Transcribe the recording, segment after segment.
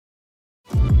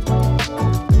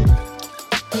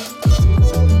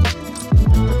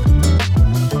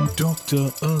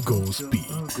Dr. Ergo Speak.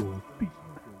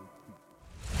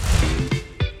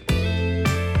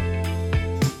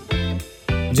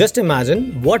 Just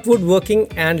imagine what would working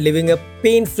and living a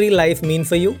pain-free life mean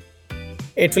for you?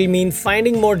 It will mean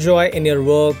finding more joy in your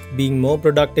work, being more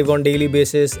productive on daily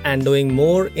basis and doing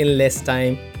more in less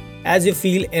time as you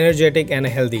feel energetic and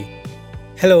healthy.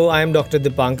 Hello, I am Dr.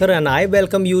 Dipankar and I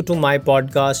welcome you to my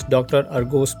podcast Dr.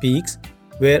 Ergo Speaks,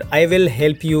 where I will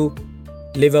help you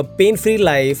live a pain-free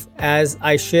life as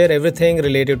I share everything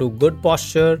related to good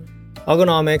posture,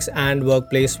 ergonomics and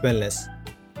workplace wellness.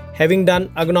 Having done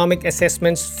ergonomic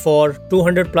assessments for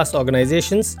 200 plus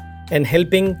organizations and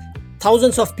helping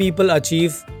thousands of people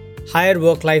achieve higher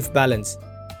work-life balance,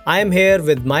 I am here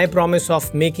with my promise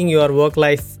of making your work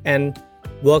life and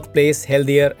workplace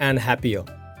healthier and happier.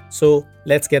 So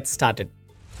let's get started.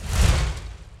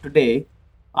 Today,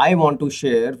 I want to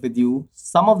share with you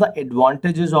some of the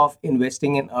advantages of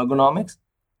investing in ergonomics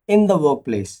in the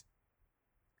workplace.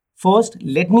 First,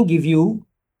 let me give you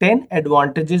 10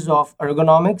 advantages of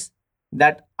ergonomics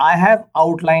that I have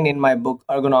outlined in my book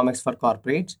Ergonomics for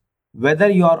Corporates. Whether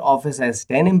your office has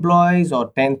 10 employees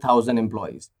or 10,000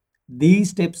 employees,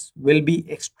 these tips will be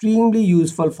extremely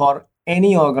useful for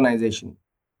any organization.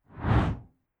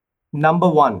 Number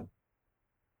one,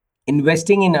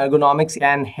 investing in ergonomics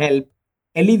can help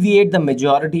alleviate the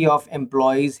majority of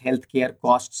employees' healthcare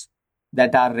costs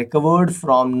that are recovered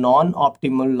from non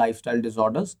optimal lifestyle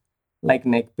disorders like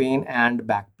neck pain and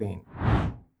back pain.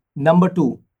 Number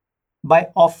two, by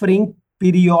offering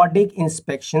periodic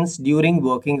inspections during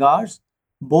working hours,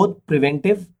 both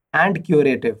preventive and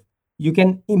curative, you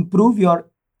can improve your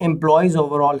employees'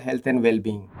 overall health and well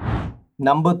being.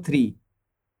 Number three,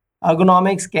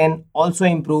 ergonomics can also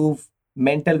improve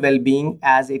mental well being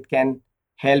as it can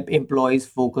help employees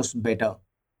focus better.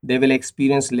 They will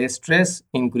experience less stress,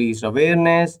 increased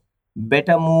awareness,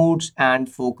 better moods, and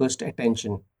focused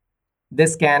attention.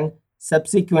 This can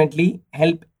subsequently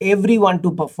help everyone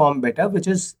to perform better, which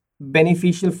is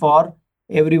beneficial for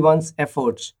everyone's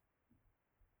efforts.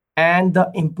 And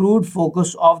the improved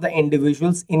focus of the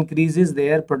individuals increases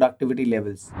their productivity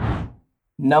levels.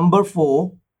 Number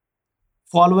four,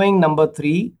 following number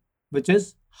three, which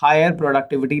is higher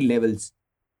productivity levels.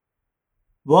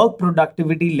 Work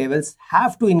productivity levels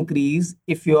have to increase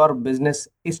if your business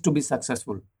is to be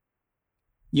successful.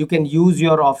 You can use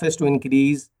your office to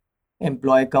increase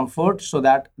employee comfort so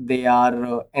that they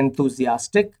are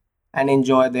enthusiastic and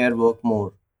enjoy their work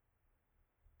more.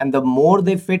 And the more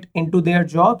they fit into their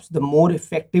jobs, the more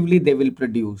effectively they will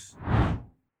produce.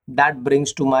 That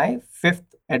brings to my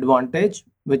fifth advantage,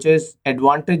 which is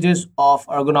advantages of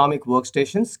ergonomic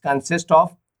workstations consist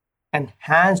of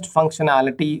enhanced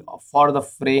functionality for the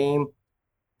frame,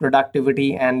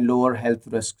 productivity, and lower health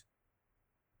risks.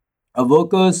 A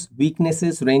worker's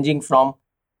weaknesses ranging from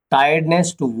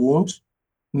tiredness to wounds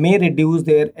may reduce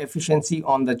their efficiency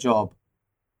on the job,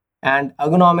 and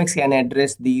ergonomics can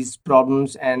address these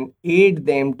problems and aid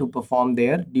them to perform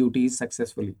their duties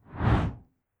successfully.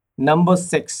 Number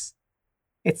six,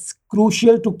 it's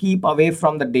crucial to keep away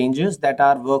from the dangers that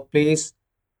our workplace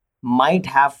might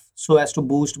have so as to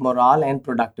boost morale and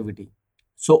productivity.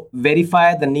 So,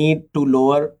 verify the need to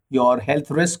lower your health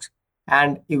risks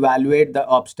and evaluate the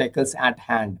obstacles at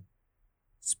hand.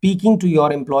 Speaking to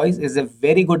your employees is a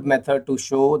very good method to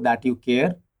show that you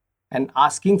care, and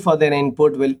asking for their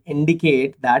input will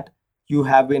indicate that you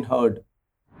have been heard.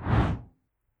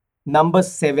 Number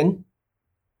seven,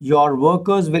 your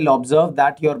workers will observe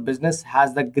that your business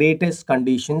has the greatest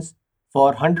conditions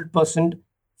for 100%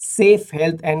 safe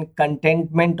health and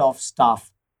contentment of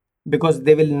staff because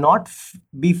they will not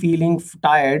be feeling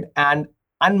tired and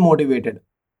unmotivated.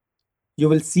 You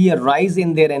will see a rise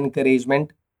in their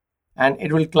encouragement and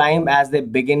it will climb as they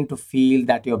begin to feel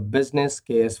that your business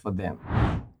cares for them.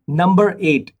 Number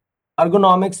eight,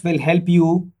 ergonomics will help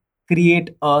you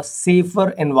create a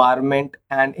safer environment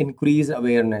and increase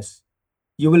awareness.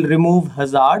 You will remove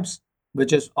hazards,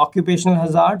 which is occupational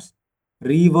hazards,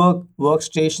 rework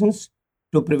workstations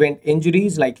to prevent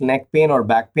injuries like neck pain or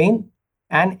back pain,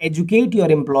 and educate your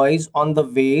employees on the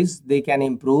ways they can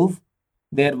improve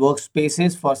their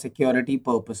workspaces for security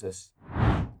purposes.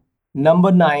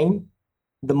 Number nine,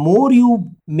 the more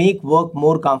you make work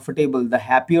more comfortable, the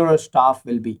happier your staff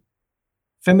will be.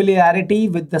 Familiarity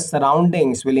with the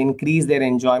surroundings will increase their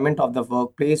enjoyment of the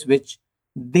workplace, which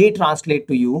they translate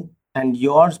to you, and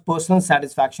your personal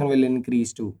satisfaction will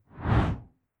increase too.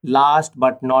 Last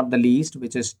but not the least,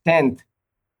 which is 10th,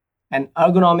 an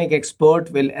ergonomic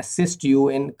expert will assist you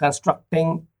in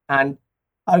constructing an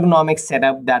ergonomic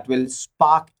setup that will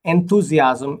spark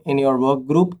enthusiasm in your work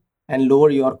group and lower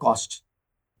your costs.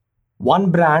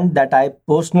 One brand that I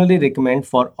personally recommend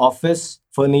for office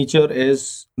furniture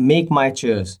is Make My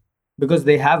Chairs because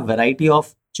they have variety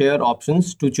of chair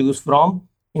options to choose from,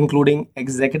 including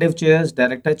executive chairs,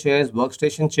 director chairs,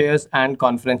 workstation chairs, and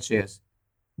conference chairs.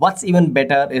 What's even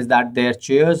better is that their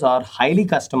chairs are highly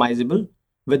customizable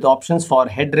with options for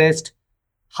headrest,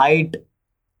 height,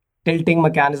 tilting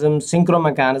mechanism, synchro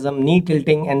mechanism, knee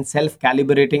tilting, and self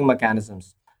calibrating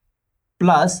mechanisms.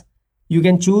 Plus, you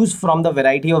can choose from the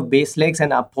variety of base legs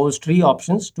and upholstery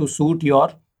options to suit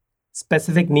your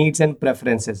specific needs and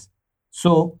preferences.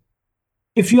 So,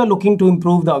 if you are looking to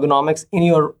improve the ergonomics in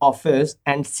your office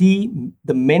and see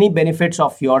the many benefits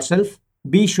of yourself,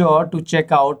 be sure to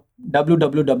check out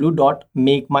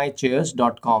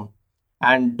www.makemychairs.com.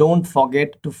 And don't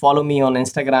forget to follow me on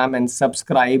Instagram and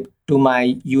subscribe to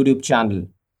my YouTube channel.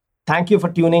 Thank you for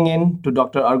tuning in to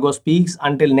Dr. Argo Speaks.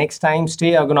 Until next time,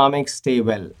 stay ergonomic, stay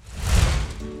well.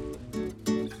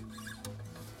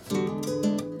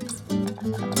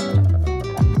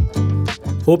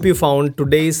 Hope you found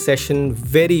today's session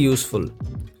very useful.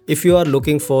 If you are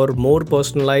looking for more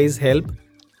personalized help,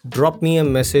 drop me a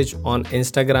message on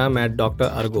Instagram at Dr.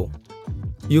 Argo.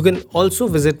 You can also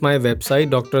visit my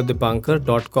website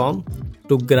drdipankar.com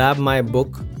to grab my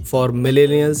book for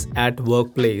millennials at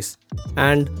workplace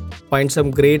and find some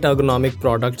great ergonomic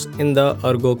products in the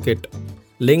Ergo kit.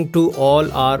 Link to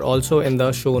all are also in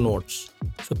the show notes.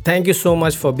 So thank you so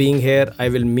much for being here. I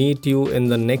will meet you in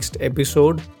the next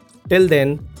episode. Till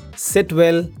then, sit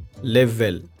well, live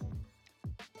well.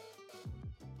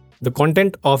 The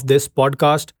content of this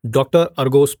podcast, Dr.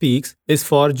 Argo Speaks, is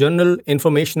for general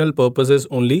informational purposes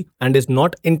only and is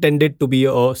not intended to be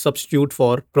a substitute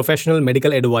for professional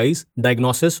medical advice,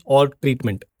 diagnosis, or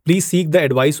treatment. Please seek the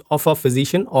advice of a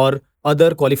physician or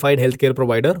other qualified healthcare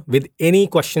provider with any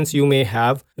questions you may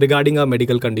have regarding a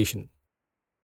medical condition.